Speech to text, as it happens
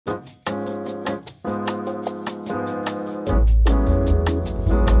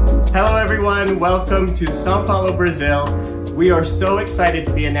everyone, welcome to São Paulo, Brazil. We are so excited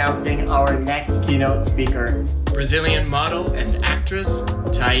to be announcing our next keynote speaker, Brazilian model and actress,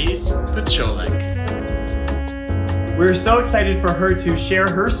 Thaís Pacholek. We're so excited for her to share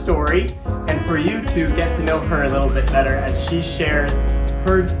her story and for you to get to know her a little bit better as she shares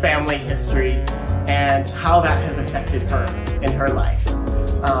her family history and how that has affected her in her life.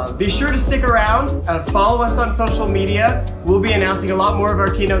 Be sure to stick around, follow us on social media. We'll be announcing a lot more of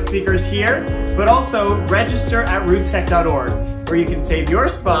our keynote speakers here, but also register at RootsTech.org, where you can save your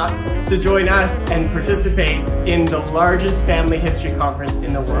spot to join us and participate in the largest family history conference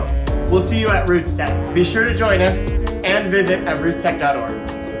in the world. We'll see you at RootsTech. Be sure to join us and visit at RootsTech.org.